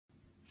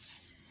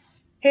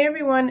Hey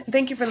everyone,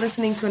 thank you for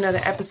listening to another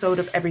episode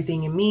of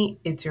Everything in Me.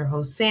 It's your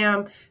host,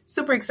 Sam.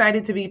 Super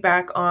excited to be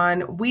back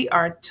on. We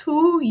are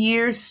 2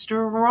 years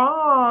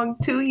strong,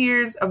 2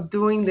 years of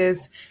doing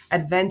this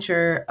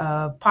adventure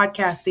of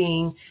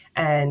podcasting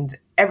and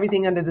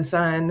everything under the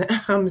sun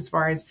as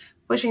far as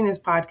pushing this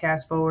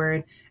podcast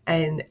forward.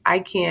 And I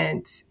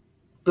can't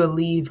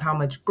believe how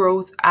much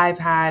growth I've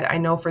had. I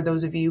know for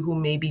those of you who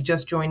may be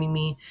just joining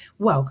me,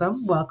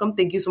 welcome, welcome.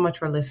 Thank you so much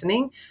for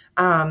listening.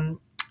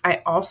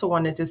 I also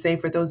wanted to say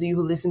for those of you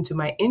who listened to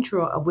my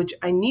intro, of which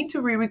I need to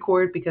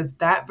re-record because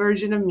that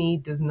version of me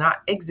does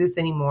not exist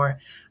anymore.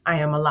 I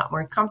am a lot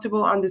more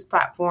comfortable on this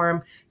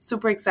platform.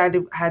 Super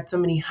excited. Had so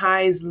many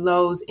highs,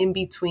 lows,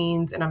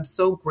 in-betweens, and I'm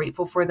so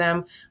grateful for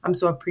them. I'm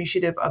so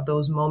appreciative of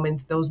those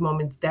moments. Those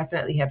moments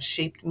definitely have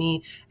shaped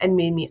me and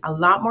made me a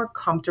lot more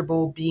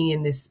comfortable being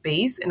in this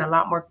space and a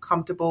lot more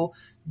comfortable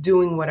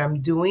doing what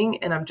I'm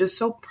doing. And I'm just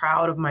so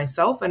proud of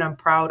myself, and I'm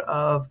proud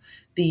of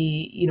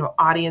the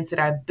audience that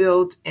I've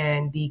built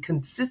and the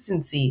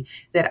consistency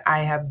that I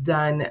have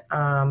done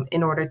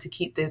in order to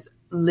keep this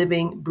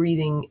living,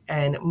 breathing,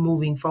 and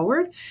moving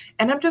forward.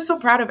 And I'm just so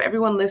proud of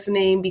everyone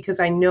listening because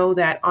I know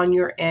that on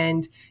your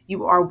end,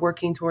 you are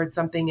working towards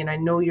something, and I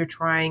know you're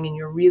trying, and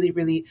you're really,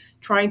 really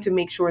trying to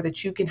make sure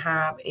that you can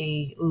have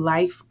a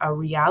life, a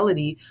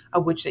reality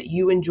of which that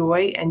you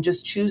enjoy, and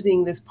just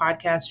choosing this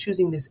podcast,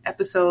 choosing this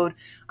episode,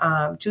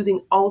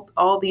 choosing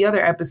all the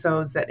other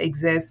episodes that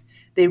exist.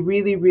 They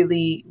really,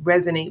 really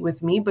resonate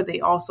with me, but they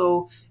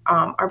also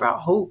are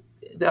about hope.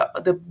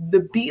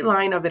 The beat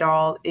line of it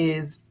all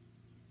is,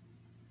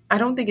 I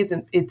don't think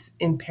it's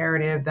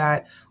imperative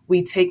that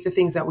we take the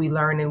things that we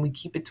learn and we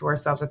keep it to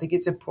ourselves. I think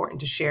it's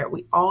important to share it.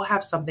 We all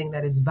have something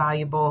that is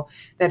valuable,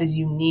 that is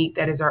unique,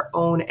 that is our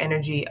own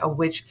energy, of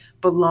which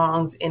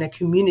belongs in a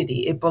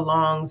community. It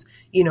belongs,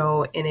 in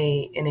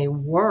a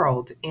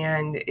world.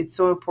 And it's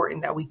so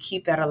important that we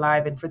keep that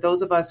alive. And for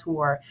those of us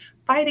who are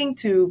fighting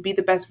to be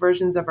the best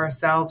versions of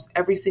ourselves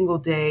every single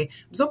day,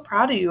 I'm so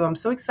proud of you. I'm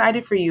so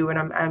excited for you.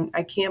 And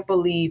I can't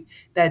believe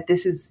that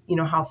this is,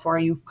 how far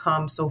you've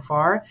come so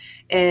far.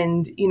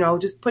 And,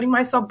 just putting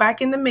myself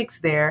back in the mix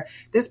there.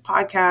 This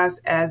podcast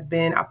has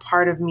been a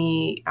part of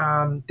me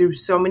through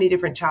so many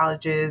different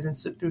challenges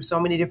and through so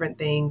many different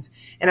things.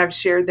 And I've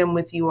shared them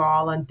with you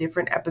all on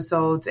different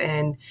episodes.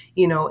 And,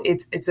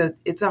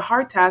 it's a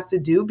hard task to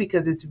do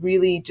because it's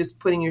really just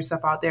putting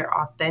yourself out there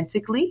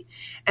authentically.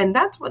 And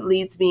that's what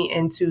leads me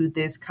into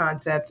this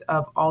concept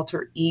of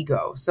alter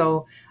ego.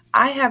 So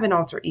I have an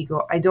alter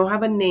ego. I don't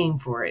have a name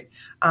for it.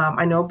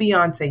 I know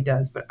Beyonce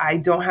does, but I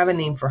don't have a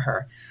name for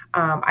her.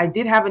 I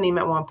did have a name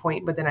at one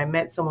point, but then I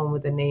met someone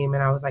with a name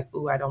and I was like,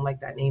 ooh, I don't like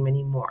that name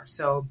anymore.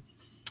 So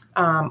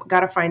got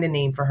to find a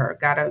name for her.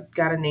 Got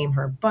to name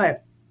her.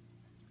 But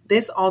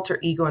this alter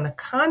ego and the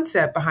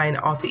concept behind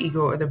alter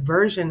ego, or the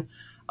version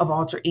of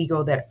alter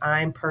ego that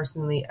I'm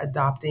personally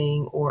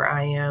adopting or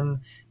I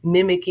am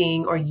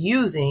mimicking or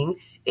using,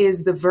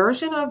 is the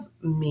version of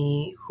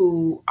me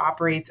who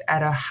operates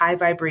at a high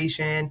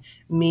vibration,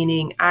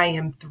 meaning I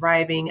am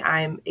thriving.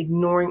 I'm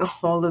ignoring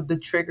all of the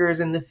triggers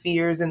and the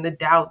fears and the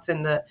doubts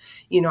and the,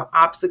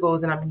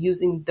 obstacles, and I'm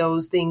using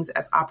those things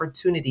as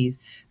opportunities.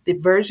 The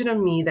version of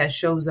me that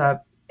shows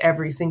up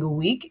every single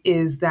week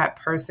is that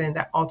person,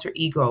 that alter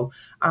ego.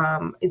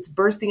 It's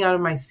bursting out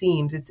of my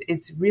seams.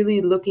 It's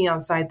really looking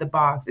outside the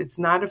box. It's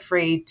not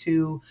afraid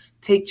to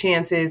take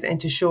chances and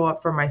to show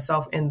up for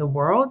myself in the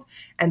world.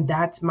 And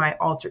that's my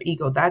alter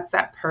ego. That's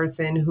that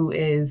person who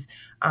is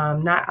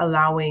not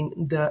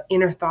allowing the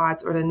inner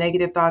thoughts or the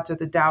negative thoughts or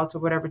the doubts or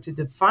whatever to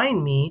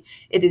define me.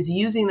 It is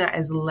using that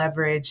as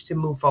leverage to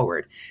move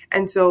forward.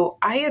 And so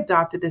I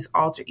adopted this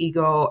alter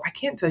ego. I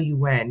can't tell you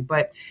when,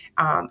 but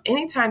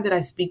anytime that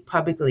I speak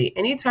publicly,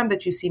 anytime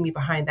that you see me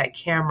behind that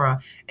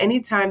camera,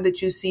 anytime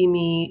that you see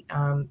me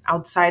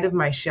outside of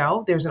my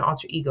shell, there's an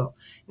alter ego.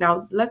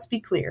 Now, let's be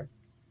clear.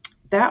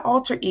 That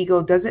alter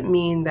ego doesn't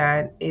mean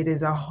that it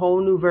is a whole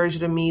new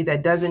version of me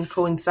that doesn't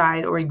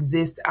coincide or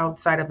exist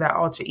outside of that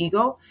alter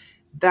ego.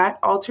 That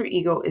alter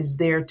ego is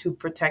there to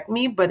protect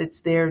me, but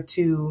it's there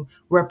to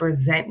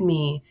represent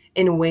me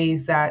in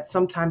ways that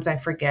sometimes I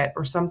forget,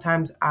 or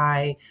sometimes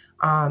I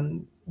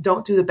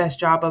don't do the best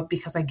job of,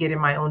 because I get in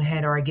my own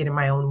head or I get in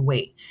my own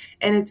way.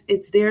 And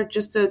it's there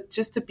just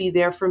to be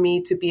there for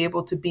me, to be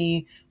able to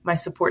be my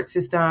support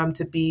system,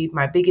 to be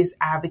my biggest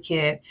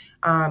advocate.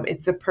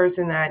 It's a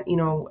person that,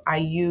 I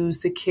use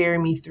to carry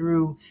me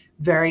through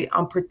very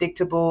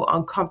unpredictable,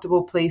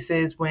 uncomfortable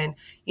places when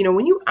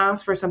you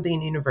ask for something in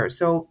the universe.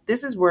 So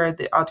this is where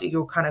the alter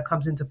ego kind of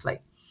comes into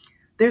play.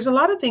 There's a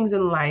lot of things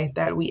in life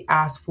that we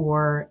ask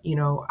for,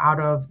 out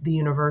of the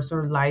universe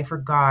or life or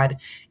God,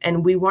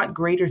 and we want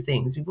greater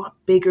things. We want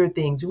bigger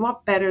things. We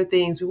want better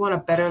things. We want a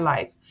better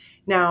life.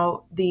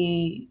 Now,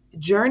 the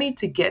journey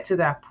to get to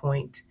that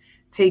point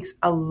takes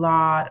a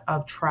lot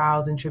of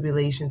trials and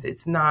tribulations.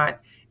 It's not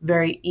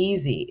very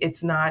easy.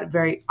 It's not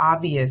very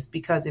obvious,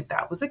 because if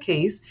that was the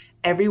case,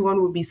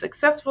 everyone would be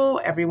successful.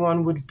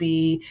 Everyone would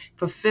be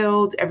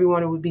fulfilled.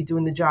 Everyone would be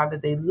doing the job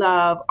that they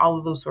love, all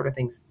of those sort of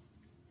things.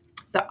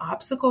 the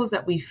obstacles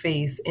that we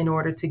face in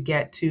order to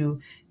get to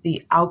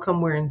the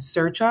outcome we're in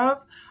search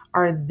of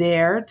are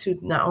there to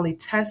not only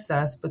test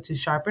us, but to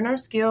sharpen our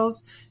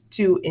skills,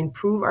 to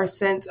improve our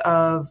sense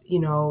of,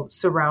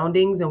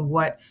 surroundings and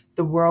what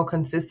the world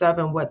consists of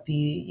and what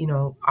the,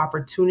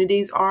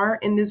 opportunities are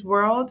in this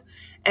world.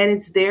 And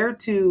it's there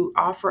to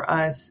offer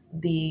us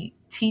the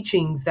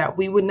teachings that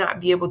we would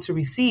not be able to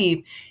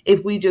receive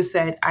if we just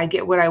said, I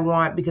get what I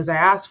want because I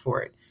asked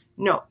for it.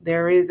 No,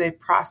 there is a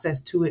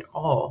process to it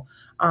all.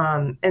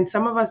 And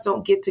some of us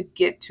don't get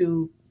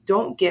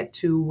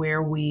to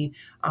where we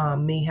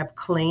may have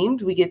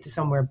claimed. We get to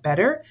somewhere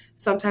better.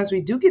 Sometimes we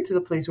do get to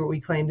the place where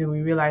we claimed and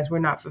we realize we're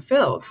not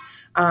fulfilled.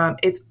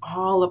 It's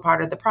all a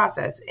part of the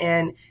process.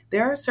 And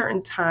there are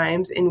certain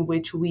times in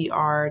which we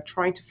are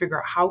trying to figure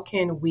out how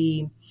can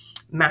we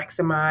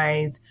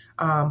maximize,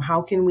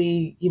 how can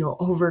we,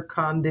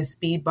 overcome this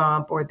speed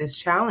bump or this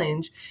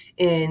challenge.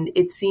 And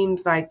it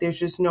seems like there's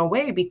just no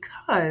way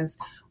because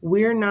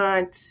we're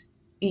not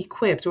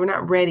equipped. We're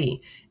not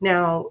ready.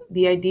 Now,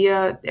 the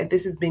idea that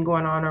this has been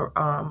going on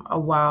a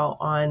while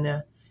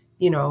on,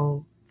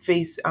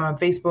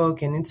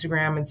 Facebook and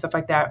Instagram and stuff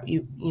like that.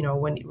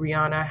 When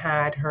Rihanna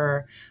had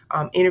her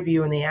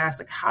interview and they asked,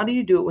 like, how do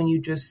you do it when you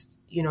just,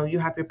 you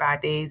have your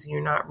bad days and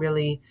you're not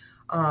really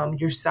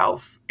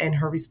yourself? And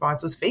her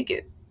response was fake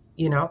it,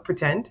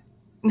 pretend,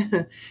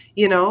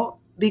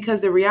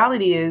 because the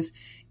reality is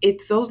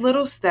it's those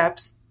little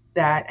steps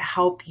that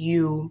help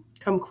you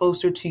come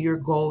closer to your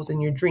goals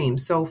and your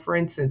dreams. So for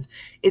instance,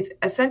 it's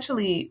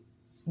essentially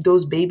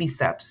those baby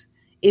steps.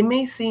 It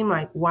may seem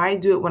like, why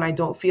do it when I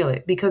don't feel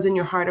it? Because in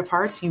your heart of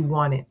hearts, you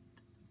want it.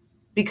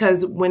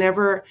 Because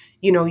whenever,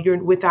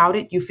 you're without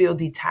it, you feel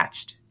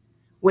detached.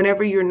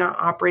 Whenever you're not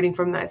operating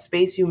from that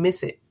space, you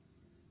miss it.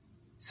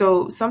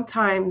 So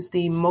sometimes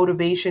the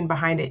motivation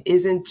behind it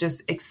isn't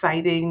just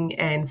exciting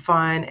and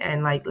fun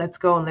and like, let's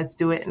go and let's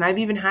do it. And I've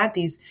even had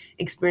these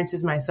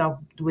experiences myself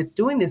with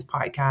doing this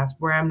podcast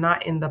where I'm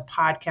not in the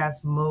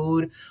podcast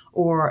mode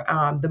or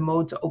the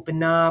mode to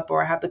open up,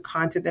 or I have the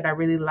content that I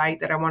really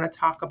like that I want to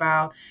talk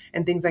about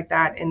and things like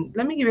that. And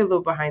let me give you a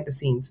little behind the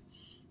scenes.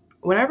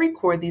 When I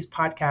record these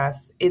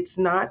podcasts,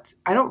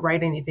 I don't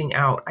write anything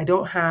out. I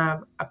don't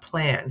have a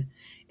plan.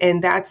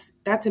 And that's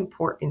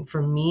important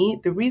for me.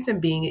 The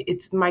reason being,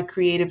 it's my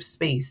creative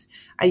space.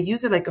 I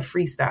use it like a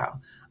freestyle.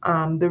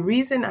 The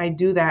reason I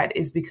do that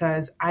is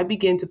because I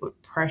begin to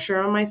put pressure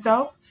on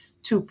myself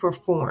to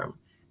perform.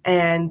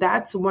 And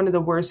that's one of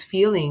the worst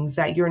feelings,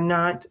 that you're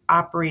not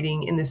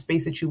operating in the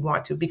space that you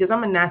want to, because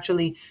I'm a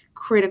naturally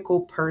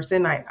critical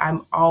person.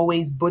 I'm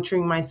always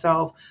butchering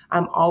myself.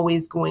 I'm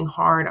always going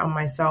hard on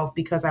myself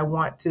because I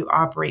want to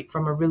operate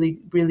from a really,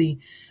 really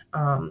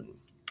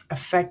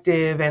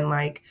effective and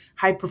like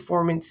high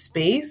performance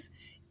space.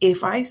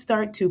 If I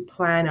start to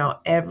plan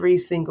out every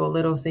single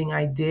little thing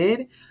I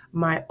did,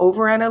 my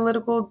over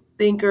analytical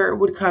thinker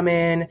would come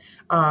in,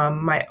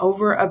 my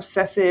over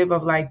obsessive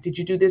of like, did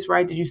you do this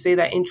right? Did you say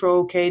that intro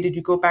okay? Did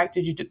you go back?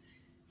 Did you do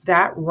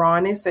that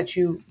rawness that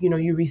you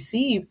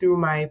receive through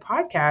my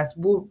podcast?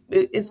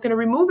 It's going to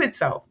remove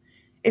itself.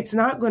 It's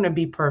not going to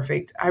be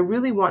perfect. I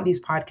really want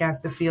these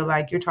podcasts to feel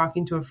like you're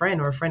talking to a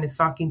friend, or a friend is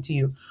talking to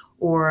you,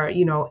 or,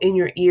 in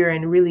your ear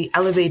and really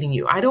elevating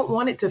you. I don't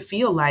want it to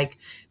feel like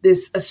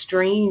this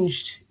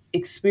estranged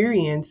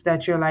experience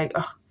that you're like,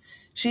 oh,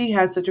 she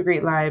has such a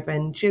great life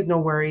and she has no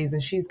worries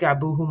and she's got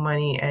boohoo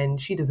money and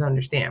she doesn't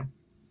understand.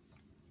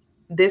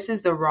 This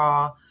is the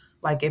raw,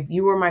 like if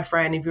you were my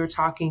friend, if you were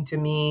talking to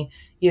me,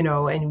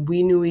 and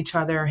we knew each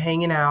other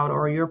hanging out,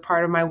 or you're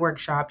part of my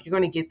workshop, you're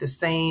going to get the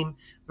same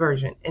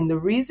version. And the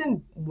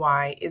reason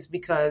why is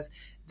because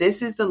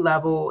this is the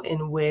level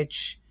in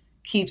which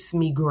keeps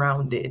me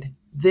grounded.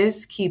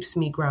 This keeps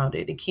me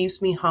grounded. It keeps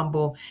me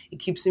humble. It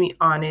keeps me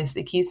honest.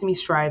 It keeps me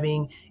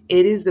striving.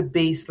 It is the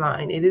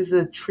baseline. It is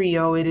the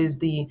trio. It is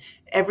the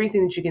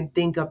everything that you can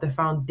think of, the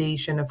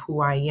foundation of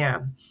who I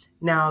am.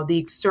 Now, the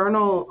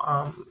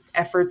external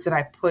efforts that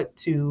I put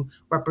to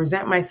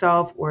represent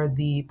myself, or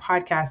the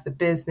podcast, the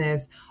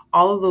business,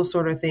 all of those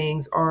sort of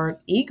things are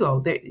ego.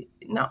 They're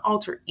not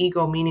alter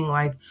ego, meaning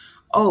like,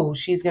 oh,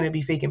 she's going to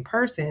be fake in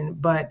person,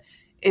 but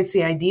it's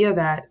the idea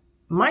that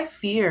my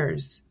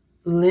fears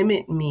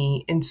limit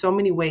me in so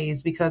many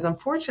ways, because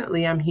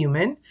unfortunately I'm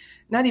human.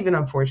 Not even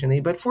unfortunately,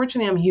 but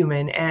fortunately I'm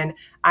human, and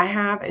I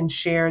have and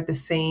share the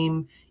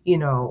same,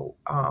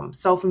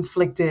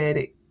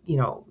 self-inflicted,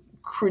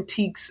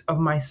 critiques of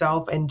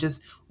myself, and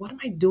just, what am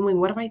I doing?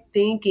 What am I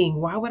thinking?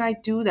 Why would I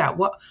do that?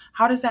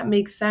 How does that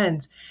make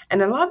sense?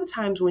 And a lot of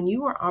times when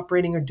you are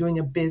operating or doing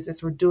a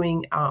business or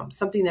doing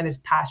something that is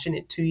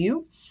passionate to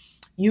you,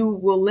 you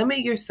will limit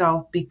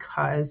yourself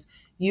because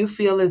you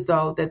feel as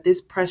though that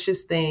this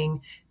precious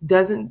thing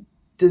doesn't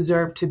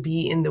deserve to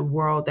be in the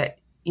world, that,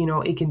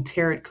 it can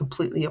tear it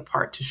completely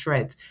apart to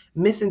shreds,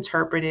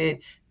 misinterpret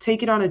it,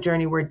 take it on a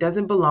journey where it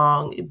doesn't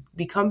belong, it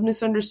becomes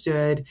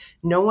misunderstood.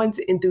 No one's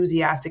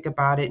enthusiastic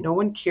about it. No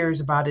one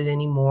cares about it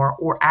anymore,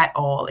 or at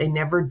all. It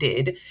never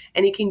did.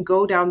 And it can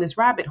go down this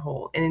rabbit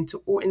hole. And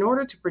in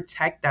order to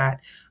protect that,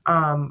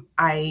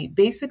 I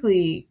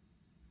basically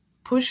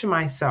push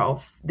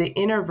myself, the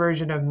inner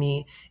version of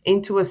me,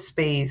 into a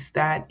space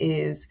that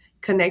is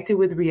connected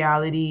with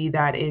reality,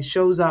 that is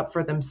shows up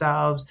for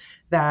themselves,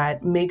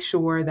 that makes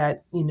sure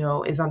that,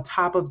 is on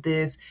top of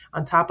this,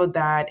 on top of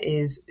that,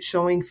 is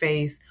showing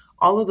face,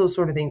 all of those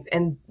sort of things.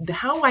 And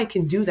how I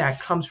can do that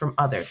comes from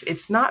others.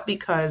 It's not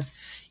because,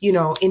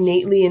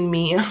 innately in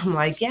me, I'm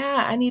like,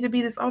 yeah, I need to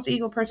be this alter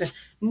ego person.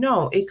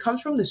 No, it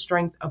comes from the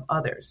strength of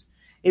others.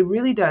 It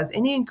really does.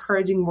 Any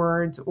encouraging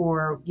words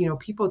or,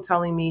 people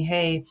telling me,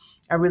 hey,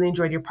 I really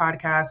enjoyed your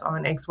podcast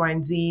on X, Y,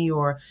 and Z,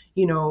 or,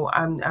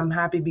 I'm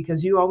happy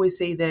because you always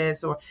say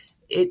this, or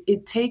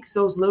it takes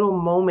those little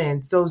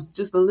moments, those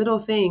just the little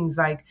things.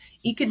 Like,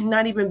 it could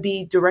not even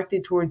be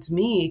directed towards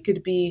me. It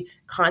could be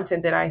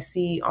content that I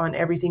see on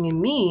Everything in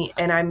Me,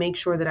 and I make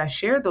sure that I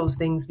share those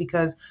things,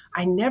 because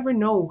I never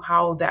know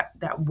how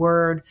that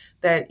word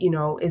that,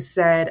 is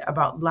said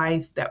about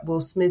life, that Will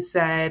Smith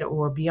said,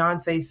 or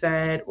Beyonce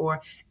said,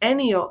 or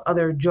any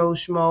other Joe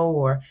Schmo,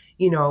 or,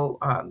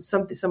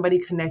 somebody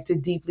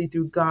connected deeply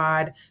through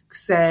God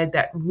said,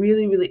 that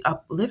really, really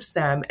uplifts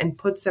them and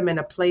puts them in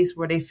a place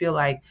where they feel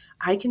like,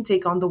 I can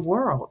take on the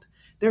world.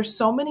 There's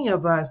so many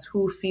of us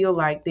who feel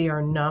like they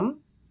are numb.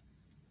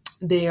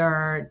 They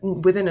are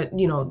within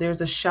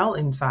there's a shell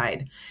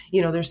inside.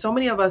 There's so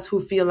many of us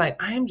who feel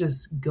like, I am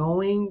just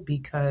going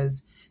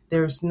because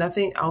there's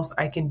nothing else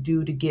I can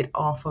do to get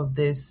off of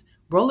this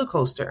roller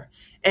coaster.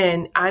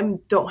 And I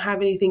don't have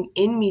anything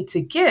in me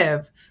to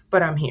give,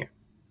 but I'm here.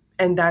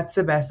 And that's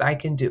the best I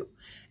can do.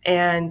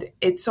 And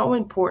it's so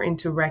important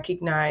to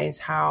recognize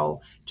how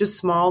just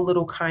small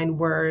little kind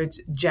words,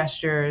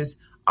 gestures,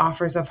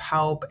 offers of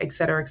help, et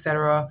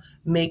cetera,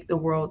 make the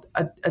world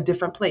a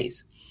different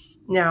place.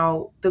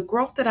 Now, the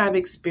growth that I've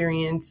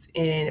experienced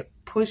in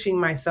pushing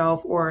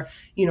myself, or,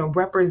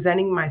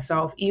 representing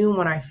myself, even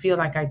when I feel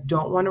like I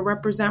don't want to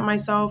represent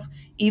myself,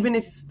 even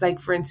if,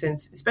 like, for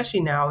instance,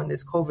 especially now in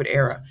this COVID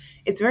era,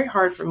 it's very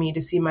hard for me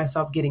to see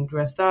myself getting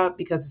dressed up,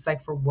 because it's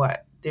like, for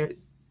what?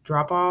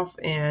 Drop off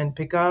and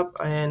pick up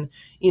and,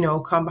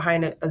 come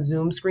behind a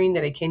Zoom screen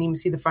that I can't even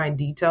see the fine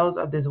details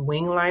of this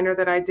wing liner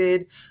that I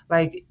did.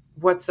 Like,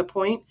 what's the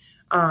point?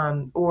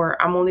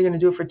 Or I'm only going to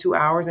do it for 2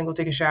 hours and go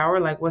take a shower.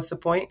 Like, what's the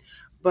point?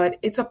 But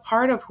it's a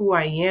part of who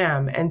I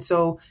am. And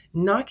so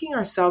knocking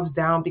ourselves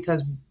down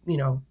because,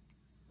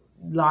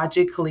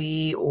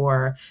 logically,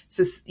 or,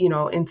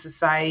 in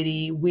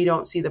society, we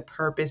don't see the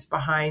purpose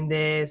behind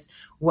this.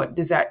 What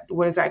is that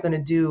going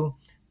to do?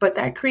 But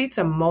that creates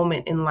a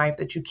moment in life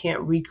that you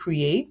can't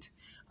recreate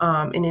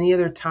in any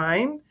other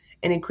time.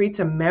 And it creates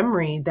a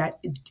memory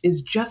that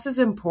is just as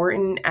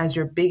important as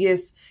your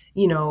biggest,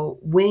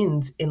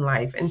 wins in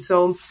life. And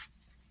so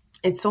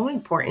it's so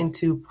important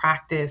to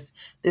practice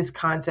this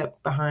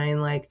concept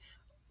behind, like,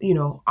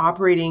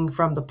 operating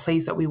from the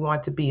place that we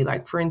want to be.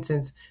 Like, for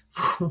instance,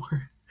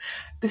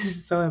 this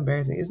is so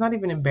embarrassing. It's not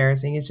even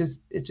embarrassing.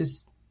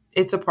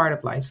 It's a part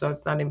of life. So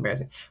it's not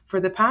embarrassing. For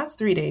the past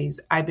 3 days,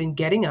 I've been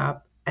getting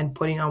up and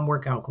putting on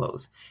workout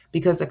clothes,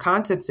 because the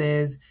concept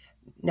is,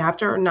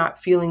 after not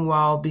feeling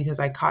well because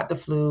I caught the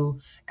flu,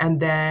 and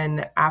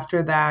then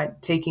after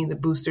that taking the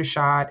booster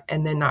shot,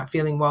 and then not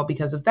feeling well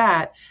because of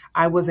that,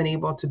 I wasn't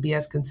able to be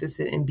as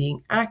consistent in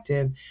being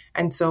active.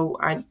 And so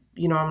I'm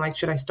like,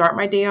 should I start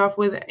my day off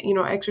with,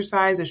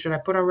 exercise, or should I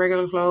put on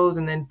regular clothes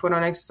and then put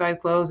on exercise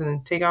clothes and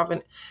then take off?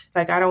 And,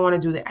 like, I don't want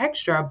to do the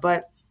extra,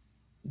 but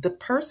the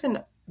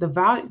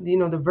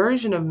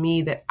version of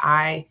me that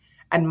I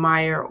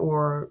admire,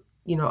 or,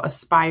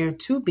 aspire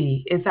to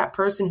be, is that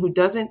person who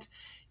doesn't,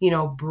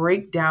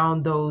 break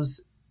down those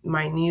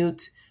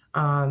minute,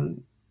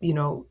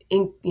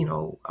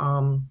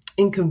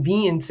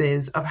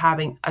 inconveniences of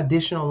having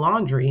additional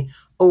laundry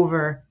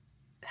over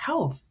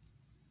health,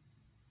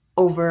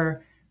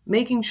 over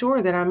making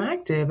sure that I'm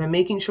active and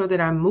making sure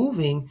that I'm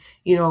moving.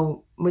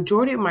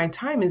 Majority of my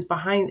time is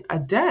behind a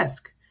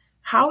desk.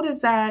 How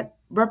does that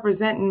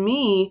represent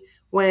me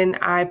when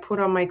I put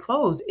on my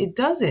clothes? It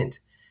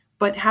doesn't.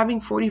 But having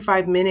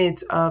 45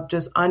 minutes of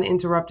just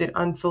uninterrupted,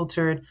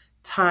 unfiltered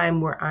time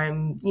where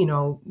I'm,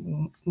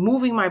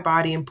 moving my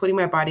body and putting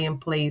my body in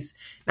place.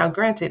 Now,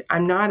 granted,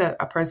 I'm not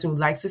a person who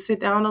likes to sit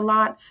down a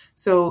lot,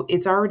 so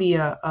it's already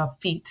a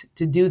feat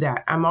to do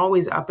that. I'm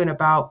always up and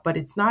about, but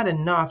it's not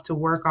enough to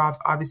work off,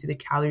 obviously, the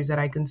calories that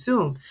I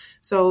consume.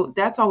 So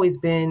that's always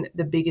been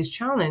the biggest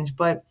challenge.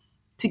 But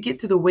to get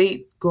to the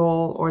weight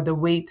goal, or the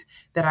weight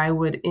that I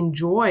would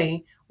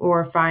enjoy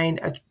or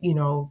find,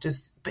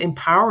 just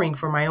empowering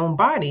for my own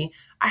body,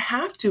 I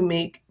have to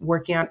make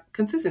working out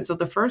consistent. So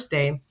the first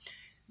day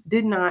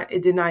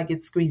it did not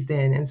get squeezed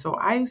in. And so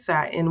I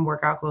sat in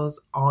workout clothes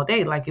all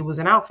day, like it was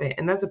an outfit.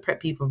 And that's a pet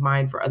peeve of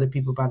mine for other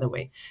people, by the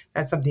way.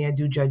 That's something I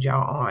do judge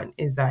y'all on,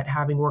 is that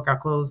having workout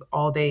clothes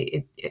all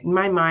day. In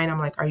my mind, I'm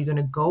like, are you going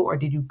to go, or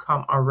did you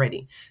come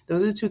already?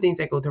 Those are the two things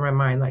that go through my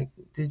mind. Like,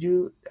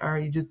 are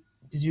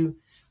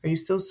you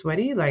still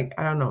sweaty? Like,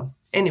 I don't know.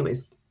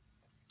 Anyways.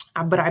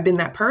 But I've been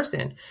that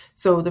person.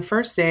 So the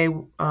first day,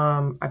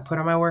 I put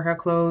on my workout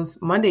clothes.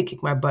 Monday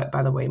kicked my butt,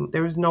 by the way.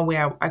 There was no way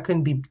I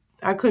couldn't be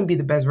I couldn't be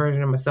the best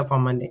version of myself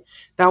on Monday.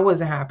 That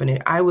wasn't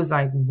happening. I was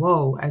like,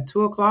 whoa, at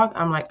 2 o'clock.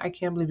 I'm like, I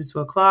can't believe it's 2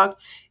 o'clock.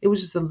 It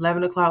was just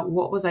 11 o'clock.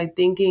 What was I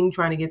thinking?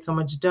 Trying to get so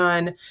much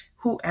done.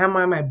 Who am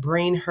I? My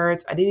brain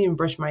hurts. I didn't even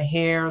brush my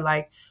hair.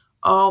 Like,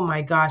 oh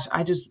my gosh,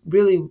 I just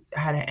really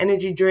had an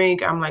energy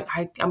drink. I'm like,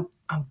 I'm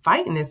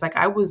fighting this. Like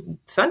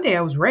Sunday,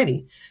 I was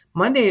ready.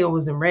 Monday, I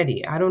wasn't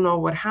ready. I don't know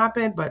what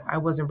happened, but I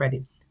wasn't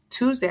ready.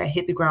 Tuesday, I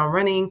hit the ground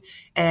running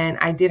and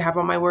I did have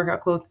on my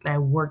workout clothes and I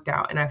worked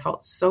out and I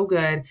felt so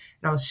good. And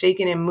I was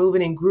shaking and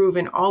moving and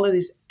grooving, all of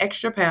these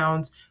extra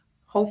pounds,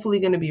 hopefully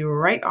going to be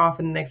right off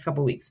in the next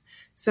couple of weeks.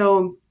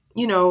 So,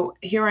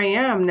 here I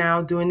am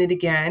now doing it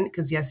again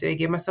because yesterday I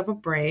gave myself a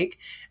break.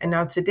 And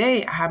now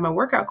today I have my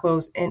workout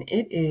clothes and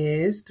it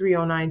is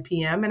 3:09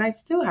 p.m. and I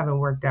still haven't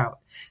worked out.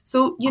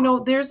 So,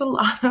 there's a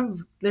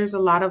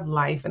lot of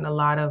life and a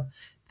lot of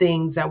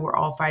things that we're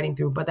all fighting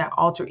through. But that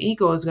alter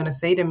ego is going to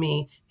say to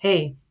me,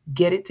 hey,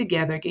 get it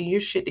together, get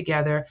your shit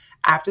together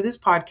after this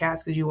podcast,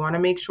 because you want to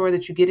make sure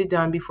that you get it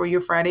done before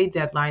your Friday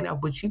deadline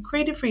of which you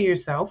created for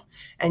yourself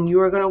and you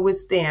are going to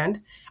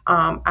withstand.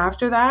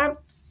 After that,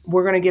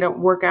 we're going to get a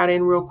workout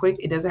in real quick.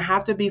 It doesn't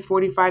have to be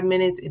 45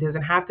 minutes. It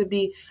doesn't have to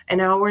be an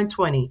hour and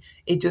 20.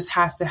 It just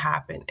has to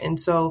happen. And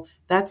so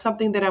that's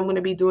something that I'm going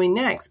to be doing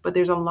next. But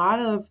there's a lot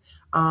of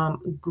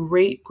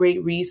great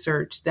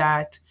research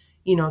that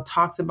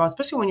talks about,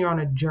 especially when you're on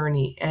a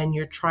journey and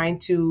you're trying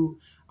to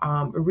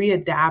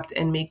readapt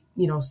and make,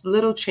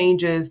 little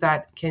changes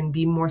that can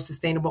be more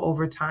sustainable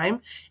over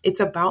time. It's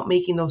about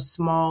making those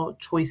small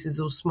choices,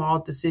 those small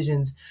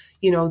decisions.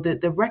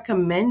 The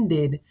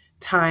recommended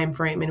time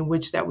frame in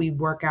which that we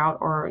work out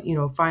or,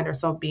 find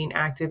ourselves being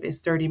active is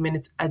 30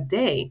 minutes a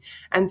day.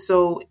 And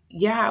so,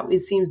 yeah,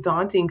 it seems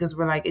daunting because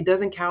we're like, it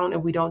doesn't count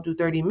if we don't do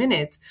 30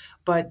 minutes,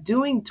 but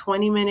doing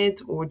 20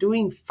 minutes or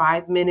doing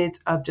 5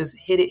 minutes of just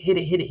hit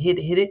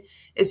it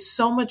is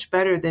so much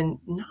better than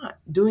not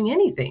doing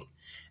anything.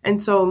 And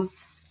so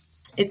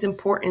it's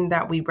important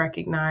that we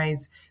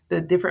recognize the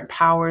different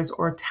powers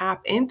or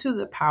tap into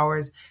the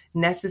powers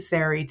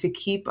necessary to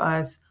keep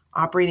us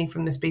operating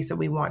from the space that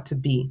we want to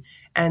be.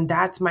 And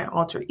that's my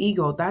alter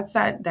ego. That's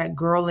that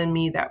girl in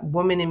me, that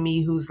woman in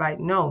me who's like,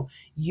 no,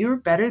 you're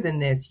better than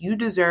this. You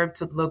deserve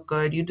to look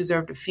good. You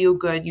deserve to feel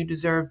good. You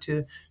deserve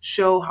to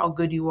show how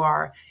good you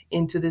are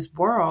into this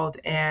world.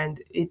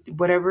 And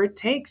whatever it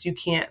takes, you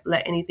can't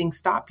let anything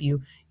stop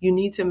you. You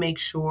need to make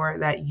sure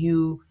that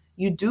you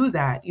do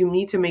that. You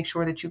need to make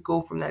sure that you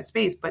go from that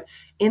space. But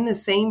in the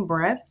same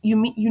breath, you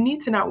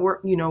need to not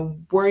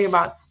worry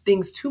about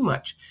things too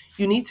much.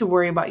 You need to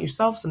worry about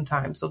yourself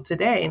sometimes. So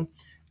today,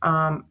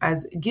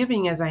 as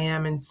giving as I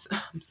am, and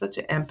I'm such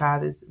an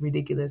empath, it's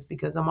ridiculous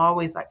because I'm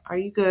always like, are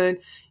you good?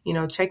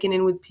 Checking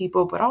in with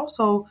people, but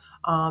also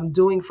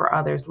doing for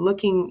others,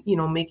 looking,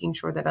 making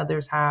sure that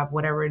others have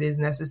whatever it is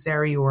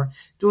necessary or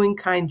doing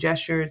kind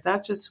gestures.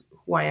 That's just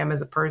who I am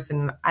as a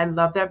person. I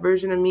love that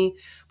version of me,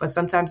 but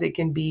sometimes it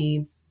can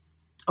be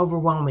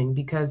overwhelming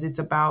because it's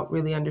about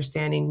really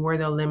understanding where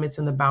the limits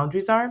and the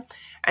boundaries are.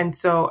 And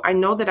so I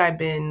know that I've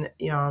been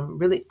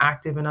really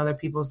active in other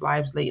people's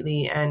lives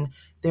lately. And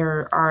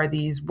there are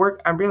these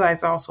I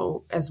realize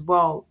also as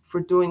well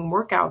for doing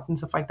workouts and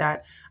stuff like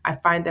that, I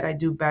find that I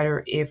do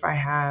better if I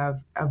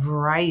have a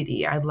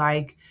variety. I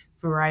like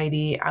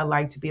variety. I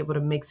like to be able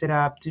to mix it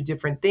up to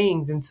different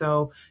things. And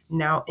so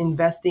now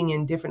investing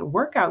in different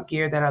workout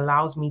gear that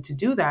allows me to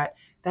do that,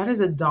 that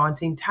is a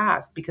daunting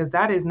task because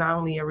that is not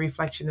only a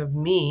reflection of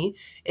me,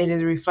 it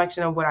is a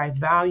reflection of what I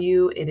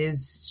value. It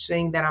is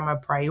saying that I'm a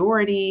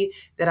priority,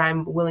 that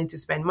I'm willing to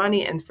spend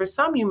money. And for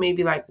some, you may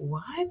be like,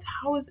 what?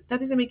 That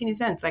doesn't make any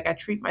sense. Like I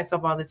treat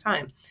myself all the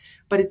time,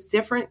 but it's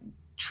different.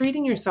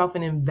 Treating yourself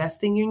and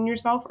investing in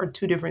yourself are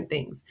two different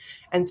things.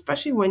 And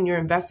especially when you're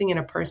investing in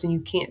a person you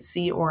can't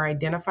see or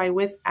identify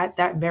with at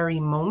that very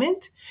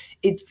moment,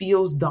 it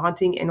feels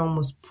daunting and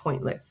almost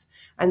pointless.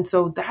 And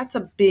so that's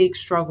a big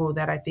struggle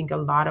that I think a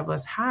lot of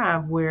us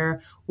have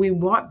where we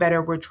want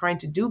better, we're trying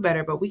to do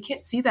better, but we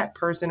can't see that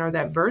person or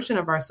that version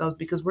of ourselves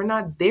because we're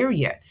not there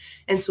yet.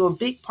 And so a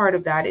big part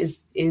of that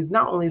is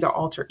not only the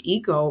alter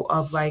ego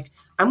of like,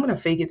 I'm going to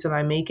fake it till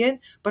I make it,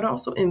 but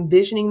also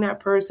envisioning that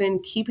person,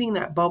 keeping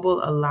that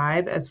bubble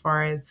alive as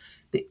far as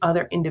the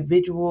other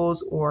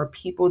individuals or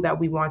people that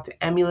we want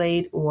to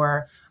emulate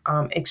or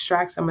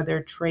extract some of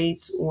their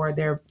traits or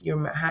your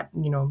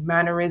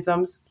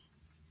mannerisms.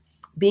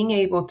 Being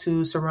able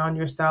to surround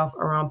yourself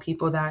around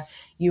people that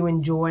you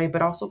enjoy,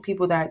 but also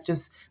people that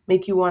just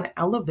make you want to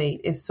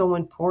elevate is so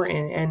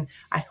important. And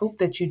I hope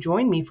that you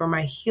join me for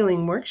my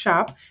healing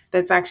workshop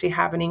that's actually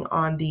happening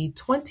on the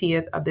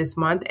 20th of this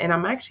month. And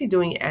I'm actually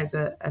doing it as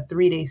a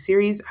 3-day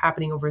series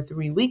happening over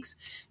 3 weeks.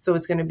 So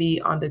it's going to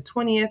be on the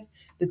 20th,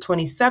 the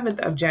 27th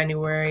of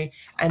January,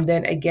 and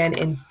then again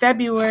in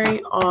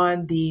February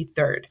on the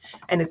 3rd.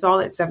 And it's all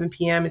at 7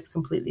 p.m. It's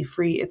completely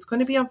free. It's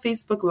going to be on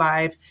Facebook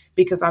Live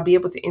because I'll be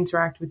able to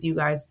interact with you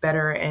guys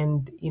better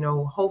and,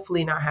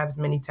 hopefully not have as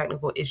many many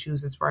technical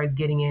issues as far as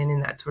getting in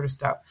and that sort of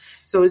stuff.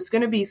 So it's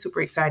going to be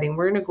super exciting.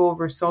 We're going to go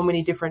over so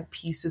many different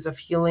pieces of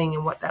healing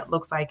and what that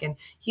looks like. And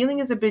healing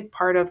is a big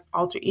part of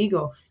alter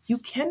ego. You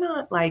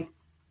cannot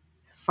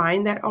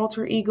find that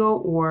alter ego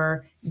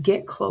or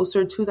get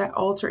closer to that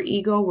alter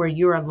ego where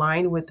you're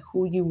aligned with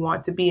who you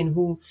want to be and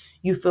who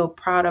you feel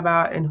proud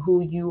about and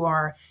who you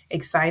are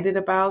excited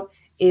about.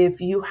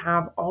 If you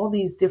have all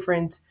these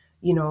different,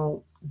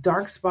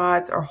 dark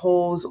spots or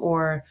holes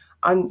or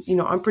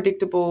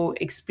unpredictable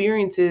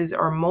experiences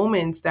or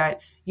moments that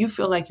you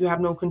feel like you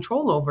have no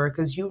control over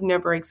because you've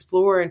never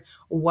explored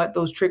what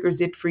those triggers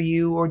did for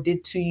you or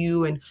did to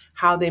you and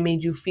how they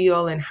made you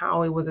feel and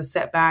how it was a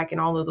setback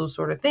and all of those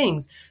sort of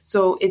things.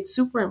 So it's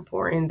super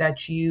important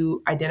that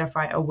you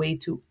identify a way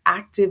to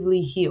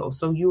actively heal.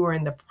 So you are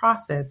in the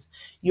process.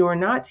 You are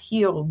not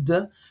healed,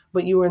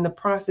 but you are in the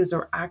process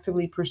or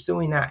actively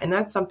pursuing that. And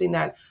that's something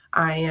that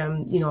I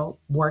am,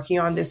 working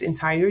on this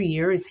entire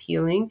year is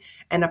healing.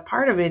 And a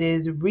part of it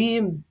is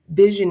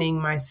re-envisioning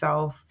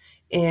myself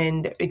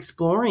and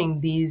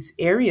exploring these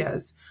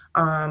areas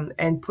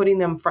and putting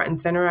them front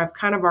and center. I've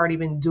kind of already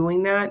been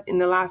doing that in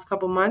the last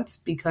couple months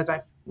because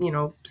I've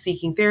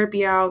seeking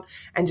therapy out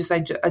and just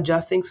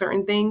adjusting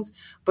certain things.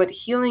 But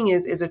healing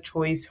is a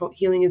choice.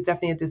 Healing is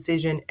definitely a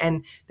decision.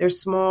 And there's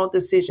small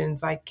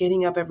decisions like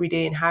getting up every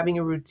day and having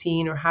a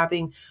routine or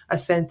having a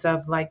sense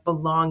of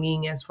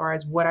belonging as far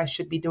as what I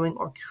should be doing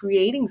or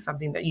creating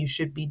something that you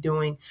should be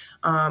doing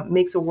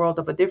makes a world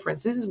of a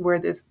difference. This is where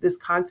this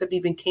concept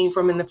even came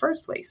from in the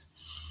first place.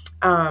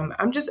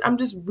 I'm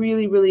just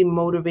really, really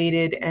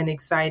motivated and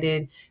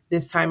excited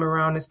this time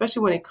around,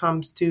 especially when it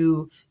comes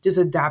to just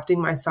adapting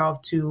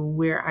myself to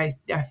where I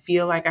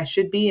feel like I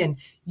should be and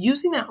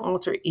using that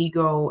alter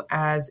ego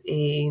as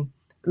a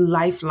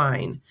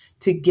lifeline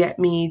to get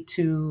me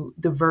to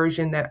the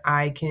version that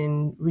I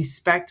can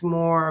respect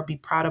more or be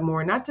proud of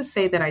more. Not to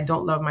say that I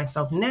don't love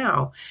myself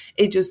now.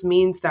 It just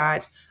means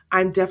that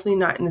I'm definitely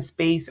not in the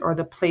space or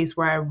the place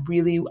where I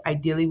really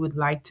ideally would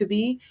like to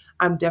be.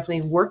 I'm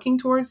definitely working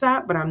towards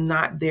that, but I'm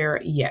not there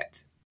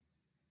yet.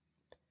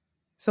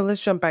 So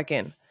let's jump back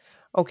in.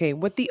 Okay,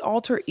 with the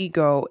alter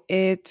ego,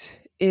 it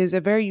is a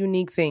very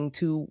unique thing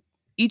to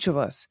each of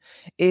us.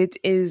 It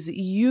is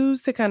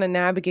used to kind of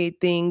navigate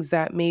things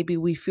that maybe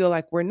we feel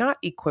like we're not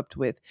equipped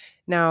with.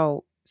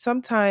 Now,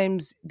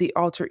 sometimes the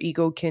alter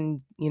ego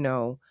can,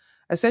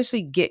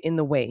 essentially get in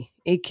the way.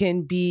 It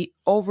can be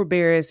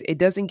overbearing. It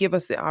doesn't give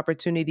us the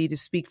opportunity to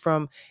speak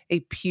from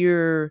a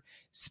pure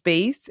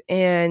space.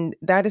 And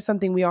that is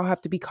something we all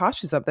have to be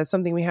cautious of. That's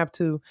something we have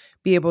to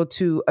be able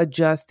to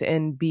adjust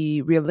and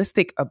be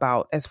realistic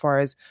about as far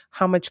as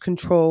how much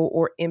control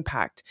or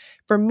impact.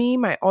 For me,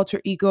 my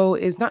alter ego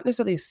is not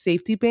necessarily a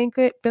safety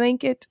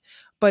blanket,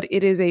 but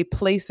it is a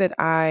place that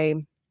I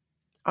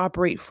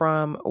operate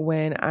from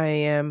when I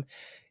am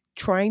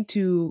trying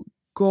to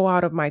go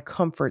out of my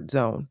comfort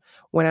zone,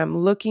 when I'm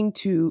looking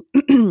to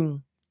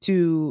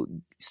to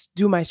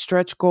do my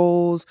stretch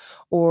goals,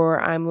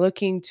 or I'm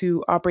looking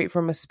to operate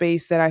from a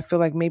space that I feel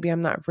like maybe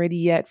I'm not ready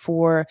yet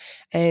for.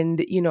 And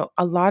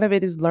a lot of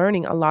it is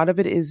learning. A lot of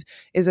it is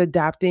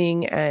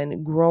adapting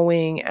and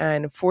growing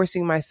and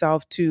forcing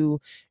myself to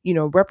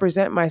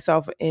represent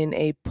myself in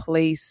a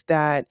place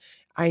that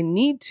I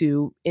need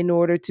to in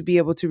order to be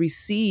able to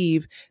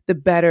receive the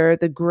better,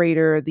 the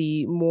greater,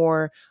 the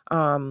more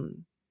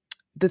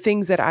the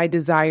things that I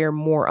desire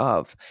more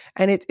of.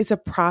 And it's a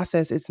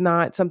process. It's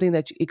not something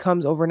that it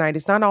comes overnight.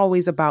 It's not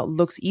always about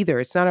looks either.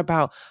 It's not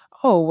about,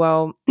 oh,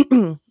 well,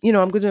 I'm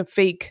going to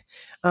fake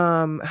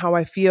how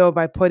I feel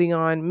by putting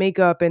on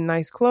makeup and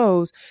nice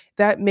clothes.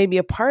 That may be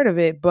a part of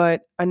it.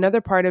 But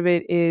another part of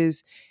it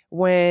is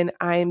when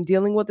I'm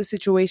dealing with a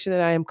situation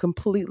that I am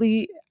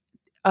completely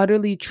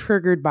utterly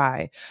triggered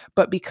by.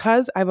 But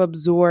because I've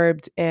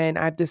absorbed and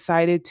I've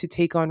decided to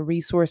take on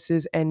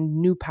resources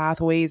and new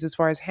pathways as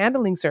far as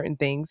handling certain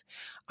things,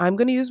 I'm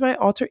going to use my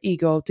alter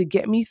ego to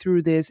get me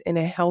through this in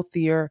a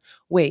healthier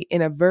way,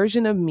 in a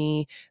version of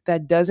me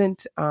that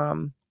doesn't,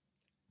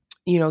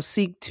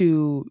 seek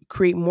to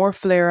create more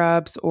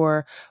flare-ups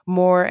or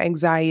more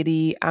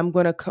anxiety. I'm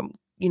going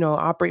to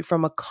operate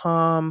from a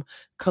calm,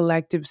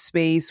 collective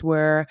space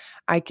where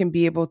I can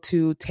be able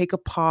to take a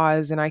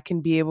pause and I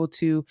can be able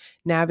to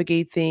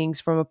navigate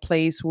things from a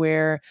place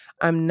where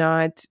I'm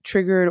not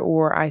triggered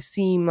or I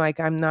seem like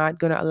I'm not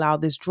going to allow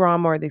this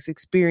drama or this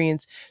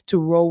experience to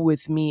roll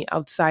with me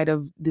outside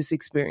of this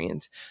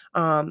experience.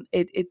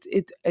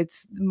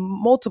 It's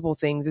multiple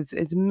things.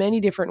 It's many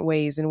different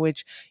ways in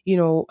which,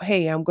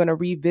 hey, I'm going to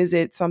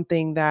revisit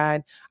something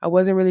that I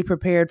wasn't really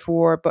prepared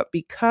for, but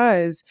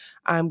because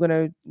I'm going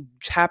to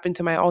tap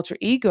into my alter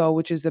ego,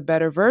 which is the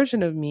better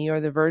version of me or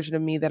the version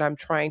of me that I'm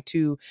trying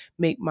to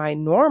make my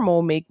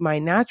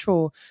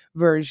natural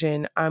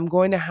version, I'm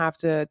going to have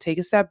to take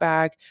a step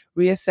back,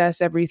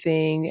 reassess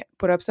everything,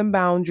 put up some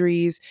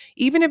boundaries,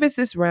 even if it's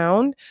this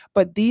round.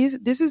 But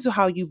this is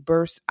how you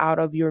burst out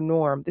of your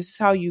norm. This is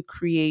how you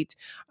create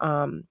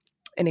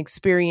an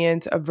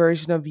experience, a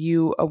version of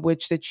you of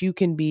which that you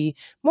can be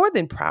more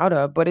than proud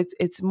of, but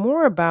it's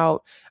more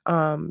about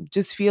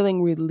just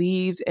feeling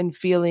relieved and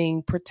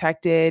feeling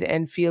protected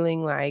and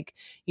feeling like,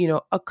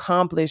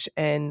 accomplished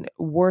and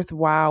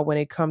worthwhile when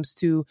it comes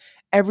to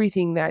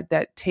everything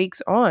that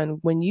takes on.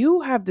 When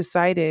you have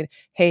decided,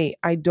 hey,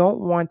 I don't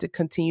want to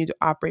continue to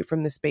operate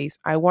from this space,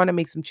 I want to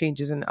make some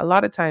changes. And a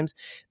lot of times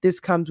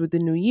this comes with the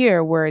new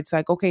year where it's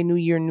like, okay, new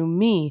year, new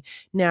me.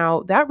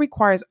 Now that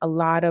requires a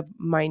lot of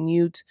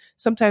minute,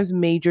 sometimes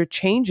major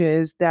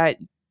changes that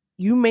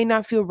you may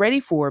not feel ready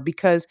for,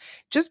 because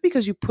just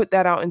because you put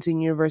that out into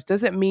the universe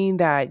doesn't mean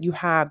that you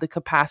have the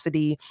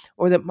capacity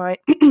or the mind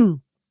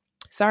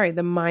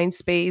the mind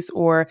space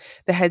or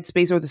the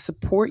headspace or the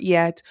support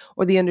yet,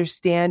 or the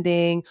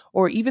understanding,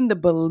 or even the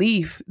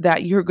belief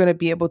that you're going to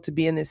be able to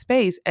be in this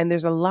space. And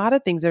there's a lot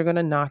of things that are going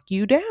to knock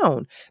you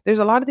down. There's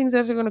a lot of things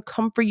that are going to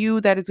come for you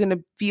that is going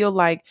to feel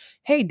like,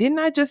 hey, didn't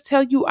I just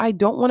tell you I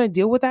don't want to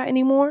deal with that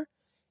anymore?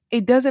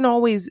 It doesn't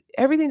always,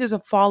 everything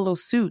doesn't follow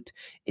suit.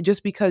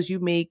 Just because you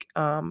make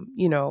a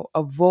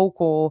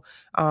vocal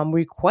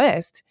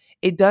request,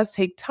 it does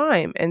take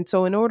time. And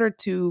so in order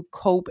to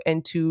cope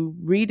and to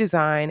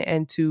redesign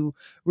and to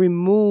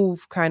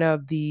remove kind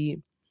of the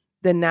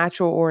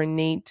natural or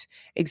innate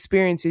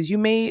experiences, you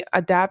may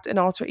adapt an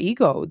alter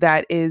ego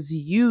that is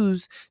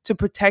used to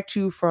protect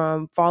you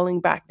from falling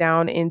back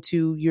down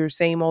into your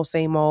same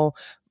old,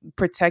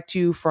 protect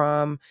you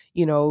from,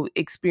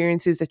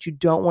 experiences that you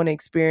don't want to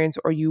experience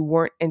or you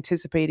weren't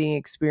anticipating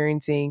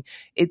experiencing.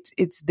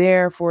 It's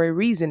there for a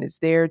reason. It's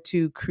there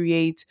to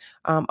create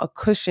a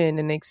cushion,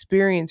 an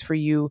experience for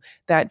you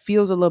that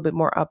feels a little bit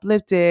more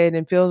uplifted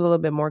and feels a little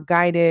bit more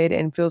guided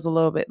and feels a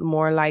little bit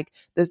more like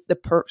the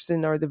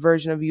person or the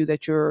version of you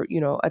that you're,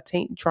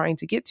 trying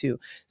to get to.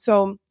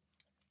 So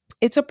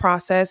it's a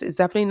process. It's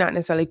definitely not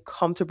necessarily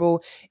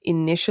comfortable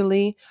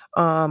initially.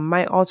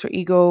 My alter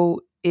ego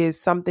is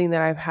something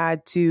that I've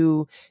had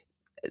to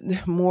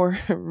more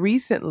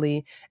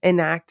recently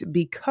enact,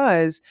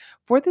 because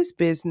for this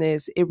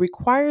business, it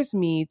requires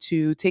me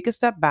to take a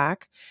step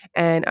back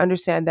and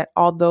understand that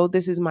although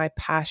this is my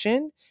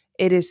passion,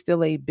 it is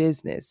still a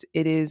business.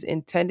 It is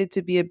intended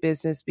to be a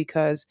business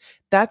because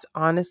that's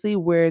honestly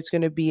where it's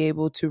going to be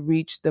able to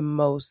reach the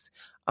most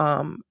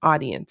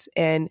audience.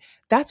 And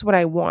that's what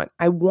I want.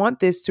 I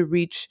want this to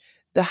reach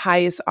the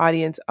highest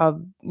audience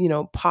of,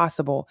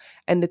 possible.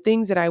 And the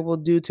things that I will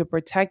do to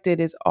protect it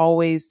is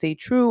always stay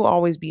true,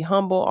 always be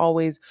humble,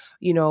 always,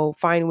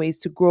 find ways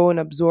to grow and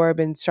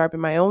absorb and sharpen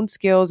my own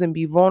skills and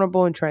be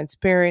vulnerable and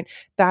transparent.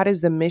 That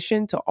is the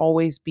mission, to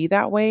always be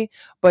that way.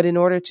 But in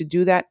order to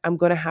do that, I'm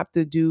going to have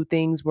to do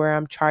things where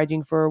I'm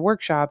charging for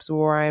workshops,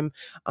 or I'm,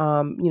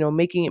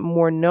 making it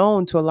more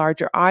known to a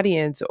larger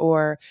audience,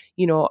 or,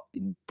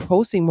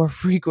 posting more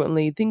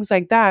frequently, things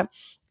like that,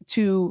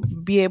 to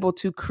be able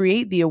to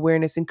create the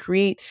awareness and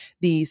create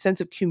the sense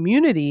of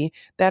community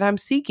that I'm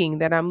seeking,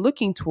 that I'm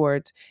looking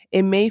towards.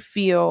 It may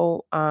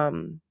feel,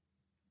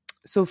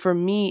 so for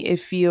me,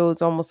 it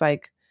feels almost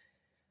like,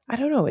 I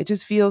don't know, it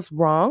just feels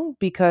wrong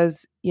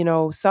because,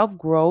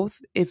 self-growth,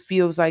 it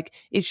feels like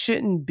it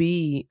shouldn't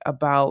be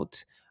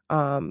about,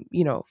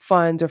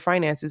 funds or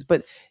finances,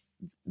 but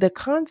the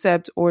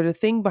concept or the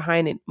thing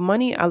behind it,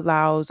 money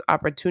allows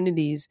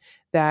opportunities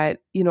that,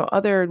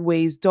 other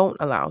ways don't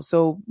allow.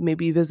 So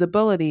maybe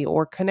visibility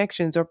or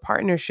connections or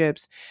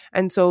partnerships.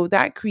 And so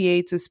that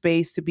creates a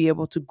space to be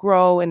able to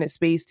grow and a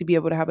space to be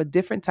able to have a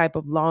different type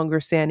of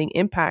longer standing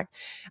impact.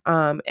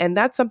 And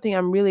that's something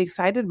I'm really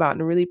excited about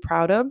and really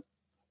proud of.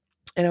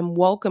 And I'm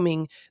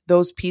welcoming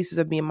those pieces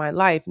of me in my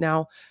life.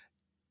 Now,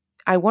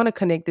 I want to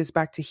connect this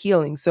back to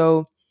healing.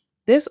 So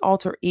this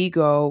alter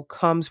ego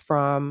comes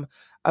from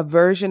a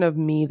version of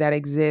me that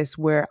exists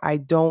where I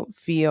don't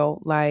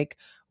feel like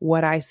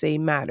what I say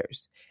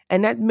matters.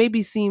 And that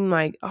maybe seem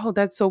like, oh,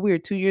 that's so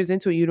weird. 2 years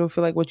into it, you don't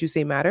feel like what you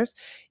say matters.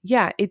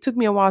 Yeah, it took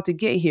me a while to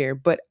get here,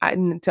 but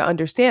to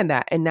understand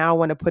that. And now I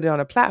want to put it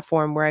on a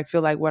platform where I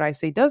feel like what I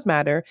say does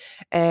matter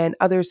and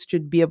others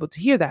should be able to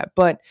hear that.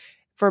 But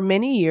for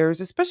many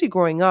years, especially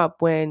growing up,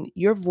 when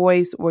your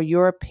voice or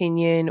your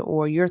opinion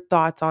or your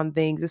thoughts on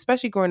things,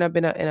 especially growing up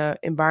in a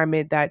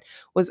environment that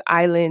was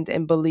island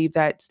and believed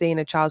that stay in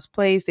a child's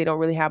place, they don't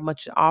really have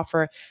much to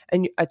offer.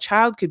 And a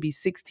child could be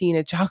 16,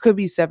 a child could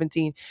be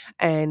 17.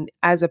 And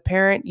as a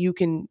parent, you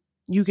can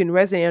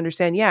resonate and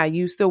understand, yeah,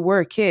 you still were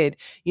a kid.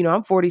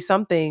 I'm 40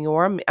 something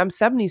or I'm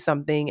 70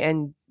 something,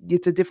 and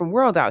it's a different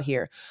world out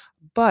here.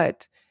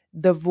 But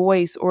the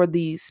voice or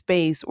the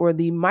space or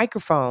the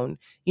microphone,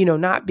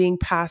 not being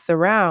passed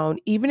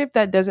around, even if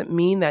that doesn't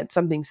mean that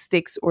something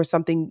sticks or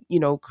something,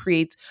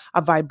 creates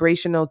a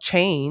vibrational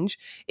change,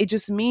 it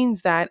just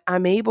means that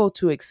I'm able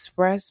to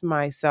express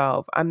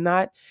myself. I'm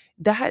not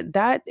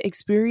that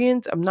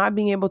experience. I'm not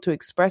being able to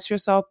express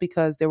yourself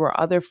because there were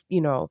other,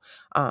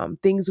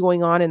 things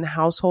going on in the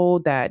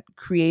household that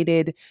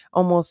created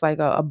almost like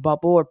a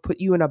bubble or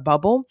put you in a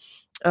bubble.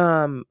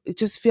 It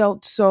just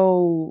felt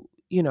so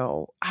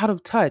out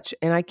of touch.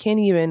 And I can't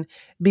even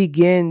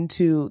begin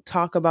to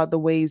talk about the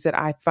ways that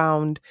I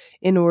found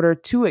in order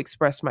to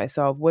express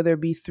myself, whether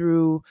it be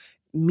through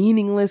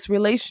meaningless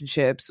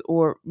relationships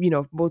or,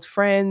 both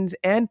friends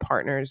and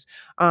partners.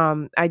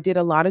 I did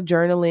a lot of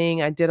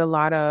journaling. I did a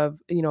lot of,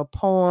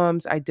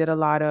 poems. I did a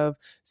lot of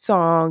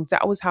songs.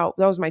 That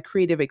was my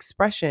creative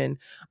expression,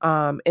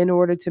 in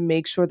order to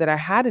make sure that I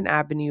had an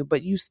avenue,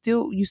 but you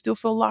still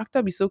feel locked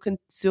up. You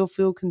still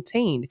feel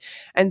contained.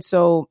 And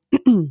so,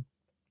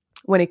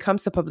 when it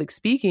comes to public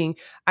speaking,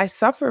 I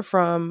suffer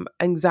from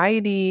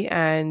anxiety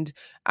and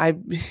I,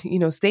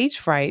 stage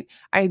fright.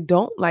 I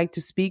don't like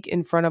to speak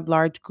in front of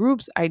large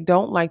groups. I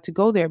don't like to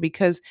go there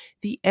because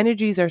the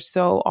energies are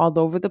so all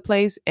over the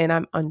place and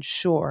I'm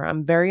unsure.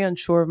 I'm very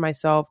unsure of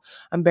myself.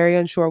 I'm very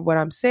unsure of what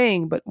I'm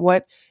saying, but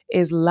what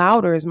is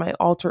louder is my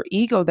alter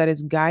ego that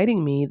is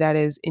guiding me, that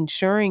is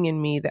ensuring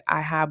in me that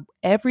I have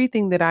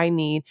everything that I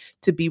need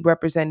to be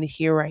represented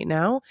here right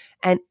now.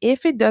 And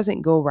if it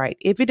doesn't go right,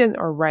 if it doesn't,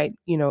 or right,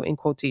 in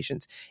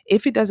quotations,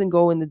 if it doesn't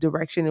go in the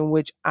direction in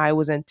which I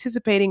was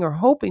anticipating or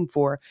hoping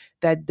for,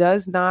 that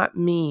does not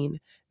mean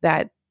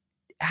that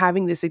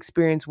having this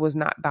experience was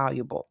not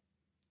valuable.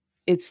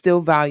 It's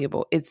still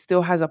valuable. It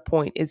still has a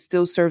point. It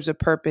still serves a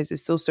purpose. It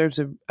still serves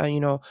a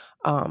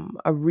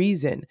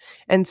reason.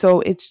 And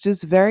so it's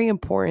just very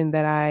important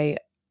that I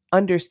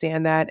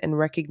understand that and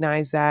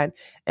recognize that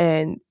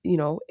and,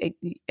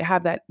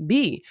 have that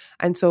be.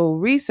 And so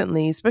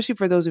recently, especially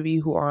for those of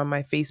you who are on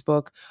my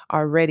Facebook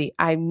already,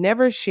 I've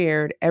never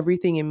shared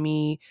everything in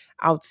me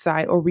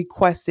outside or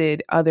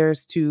requested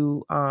others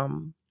to,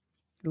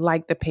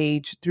 like the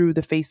page through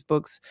the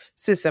Facebook's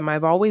system.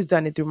 I've always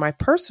done it through my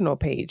personal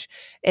page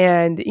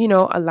and,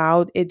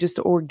 allowed it just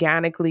to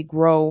organically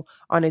grow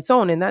on its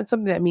own. And that's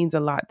something that means a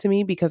lot to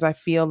me because I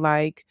feel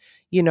like,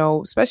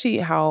 especially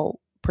how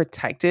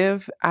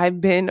protective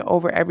I've been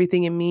over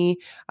everything in me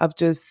of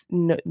just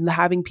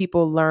having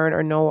people learn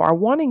or know or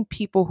wanting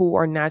people who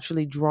are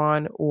naturally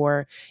drawn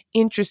or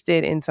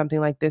interested in something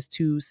like this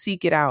to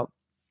seek it out.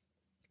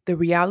 The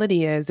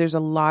reality is there's a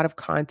lot of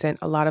content,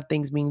 a lot of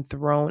things being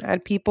thrown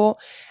at people.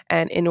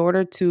 And in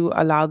order to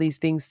allow these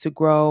things to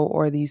grow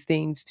or these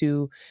things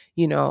to,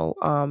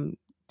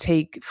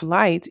 take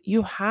flight,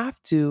 you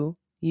have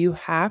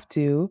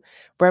to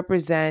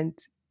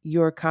represent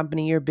your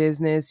company, your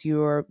business,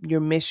 your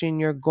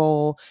mission, your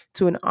goal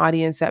to an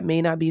audience that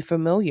may not be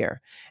familiar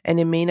and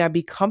it may not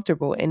be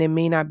comfortable and it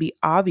may not be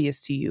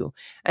obvious to you.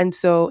 And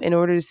so in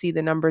order to see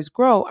the numbers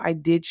grow, I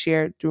did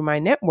share it through my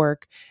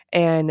network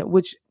and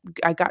which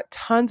I got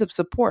tons of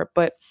support,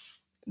 but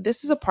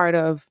this is a part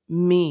of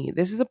me.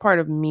 This is a part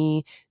of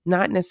me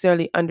not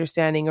necessarily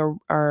understanding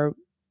or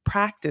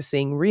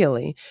practicing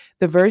really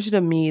the version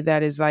of me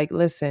that is like,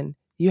 listen,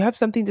 you have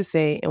something to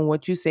say and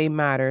what you say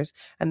matters.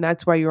 And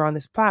that's why you're on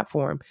this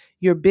platform.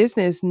 Your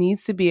business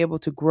needs to be able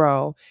to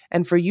grow.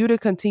 And for you to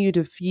continue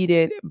to feed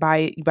it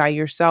by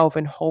yourself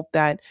and hope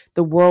that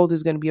the world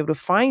is going to be able to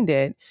find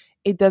it,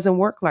 it doesn't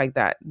work like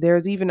that.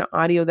 There's even an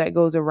audio that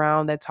goes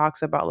around that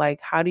talks about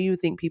like, how do you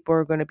think people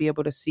are going to be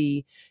able to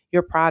see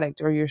your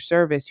product or your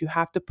service? You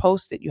have to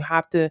post it. You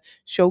have to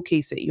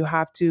showcase it. You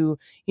have to,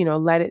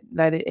 let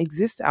it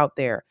exist out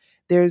there.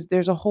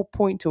 There's a whole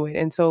point to it.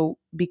 And so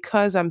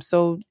because I'm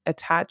so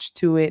attached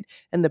to it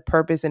and the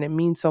purpose and it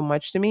means so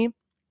much to me,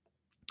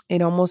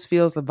 it almost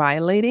feels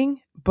violating,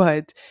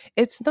 but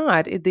it's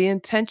not. The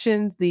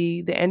intention,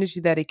 the energy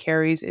that it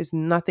carries is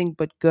nothing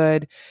but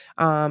good.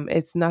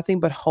 It's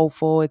nothing but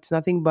hopeful. It's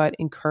nothing but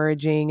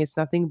encouraging. It's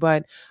nothing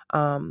but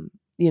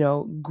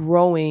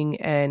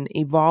growing and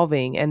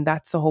evolving, and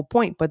that's the whole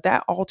point. But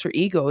that alter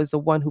ego is the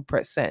one who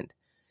pressed send.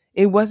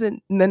 It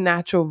wasn't the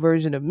natural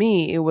version of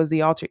me. It was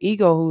the alter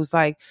ego who's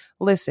like,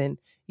 listen,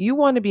 you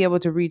want to be able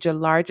to reach a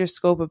larger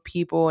scope of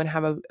people and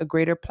have a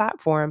greater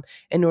platform.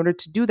 In order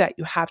to do that,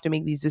 you have to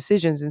make these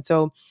decisions. And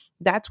so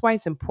that's why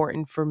it's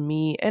important for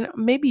me and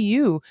maybe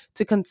you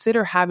to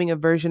consider having a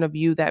version of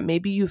you that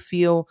maybe you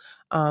feel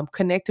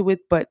connected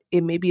with, but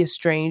it may be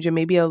estranged and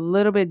maybe a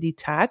little bit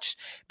detached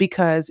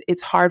because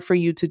it's hard for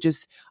you to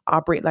just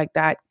operate like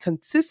that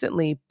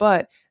consistently.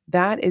 But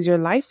that is your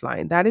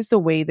lifeline. That is the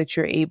way that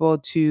you're able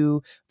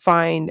to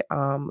find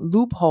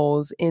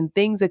loopholes in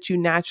things that you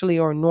naturally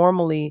or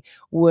normally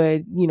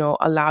would,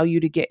 allow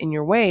you to get in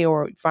your way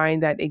or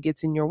find that it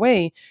gets in your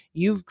way.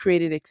 You've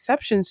created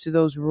exceptions to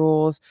those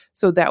rules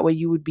so that way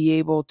you would be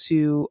able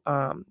to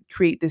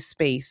create this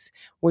space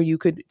where you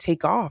could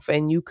take off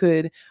and you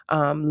could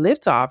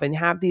lift off and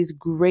have these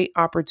great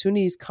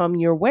opportunities come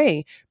your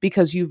way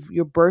because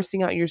you're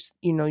bursting out your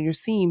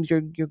seams.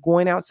 You're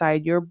going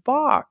outside your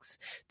box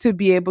to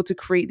be able to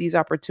create these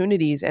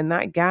opportunities. And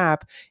that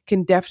gap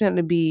can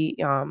definitely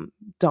be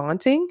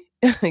daunting.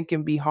 It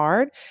can be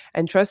hard.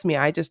 And trust me,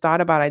 I just thought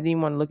about it. I didn't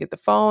even want to look at the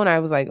phone. I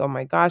was like, oh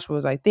my gosh, what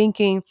was I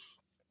thinking?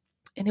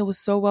 And it was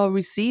so well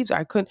received.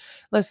 I couldn't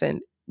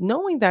listen.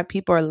 knowing that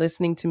people are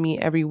listening to me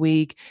every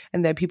week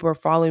and that people are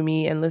following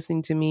me and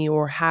listening to me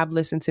or have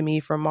listened to me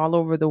from all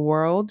over the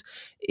world,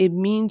 it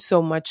means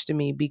so much to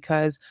me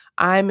because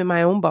I'm in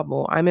my own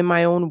bubble. I'm in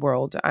my own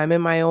world. I'm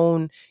in my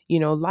own,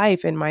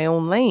 life in my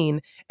own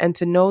lane. And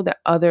to know that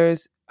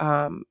others,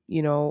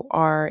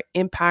 are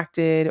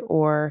impacted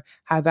or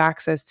have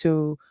access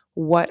to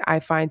what I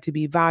find to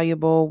be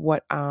valuable,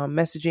 what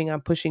messaging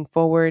I'm pushing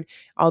forward.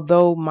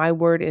 Although my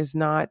word is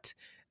not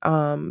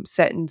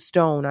set in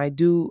stone, I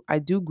do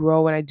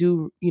grow, and I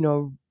do,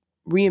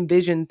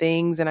 re-envision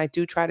things, and I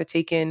do try to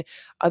take in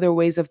other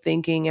ways of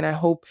thinking. And I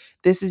hope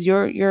this is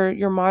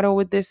your motto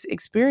with this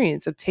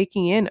experience of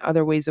taking in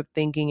other ways of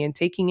thinking and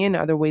taking in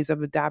other ways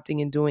of adapting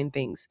and doing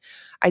things.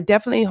 I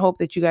definitely hope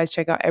that you guys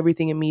check out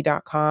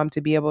everythinginme.com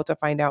to be able to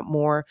find out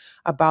more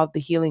about the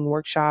healing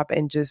workshop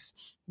and just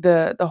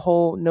the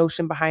whole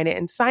notion behind it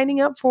and signing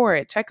up for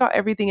it. Check out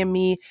Everything in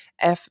Me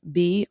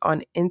FB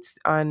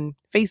on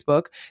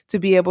Facebook to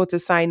be able to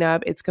sign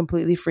up. It's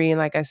completely free. And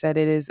like I said,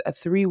 it is a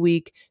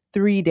 3-week,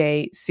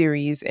 3-day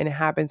series, and it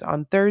happens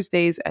on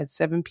Thursdays at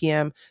 7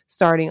 p.m.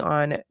 starting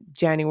on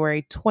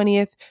January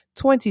 20th,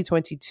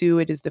 2022.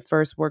 It is the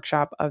first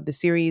workshop of the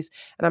series,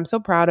 and I'm so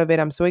proud of it.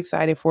 I'm so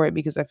excited for it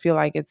because I feel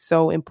like it's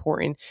so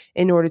important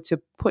in order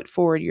to put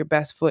forward your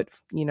best foot,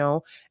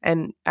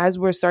 and as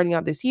we're starting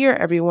out this year,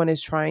 everyone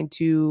is trying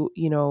to,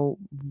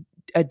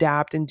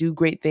 adapt and do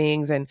great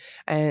things and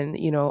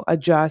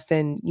adjust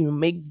and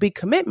make big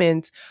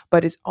commitments.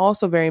 But it's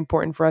also very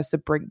important for us to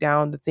break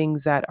down the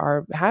things that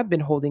have been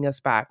holding us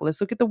back.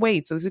 Let's look at the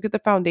weights, let's look at the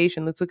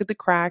foundation, let's look at the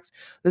cracks,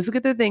 let's look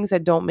at the things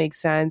that don't make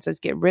sense. Let's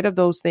get rid of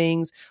those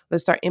things.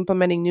 Let's start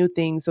implementing new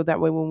things so that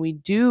way when we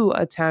do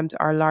attempt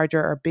our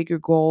larger or bigger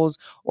goals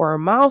or our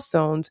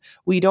milestones,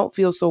 we don't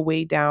feel so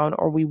weighed down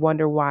or we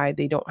wonder why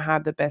they don't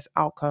have the best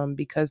outcome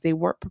because they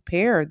weren't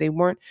prepared.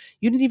 You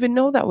didn't even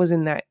know that was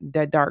in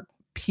that dark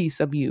piece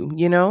of you.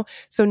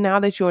 So now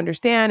that you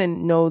understand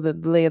and know the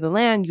lay of the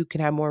land, you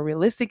can have more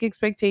realistic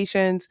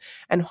expectations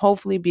and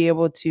hopefully be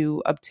able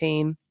to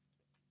obtain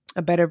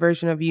a better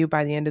version of you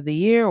by the end of the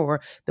year or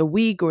the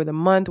week or the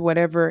month,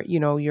 whatever,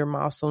 your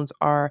milestones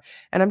are.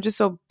 And I'm just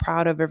so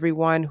proud of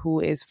everyone who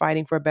is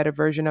fighting for a better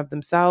version of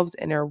themselves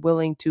and are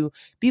willing to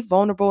be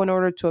vulnerable in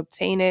order to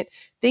obtain it.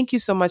 Thank you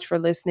so much for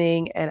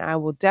listening. And I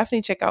will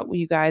definitely check out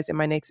you guys in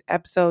my next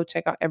episode.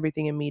 Check out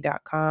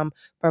everythinginme.com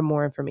for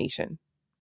more information.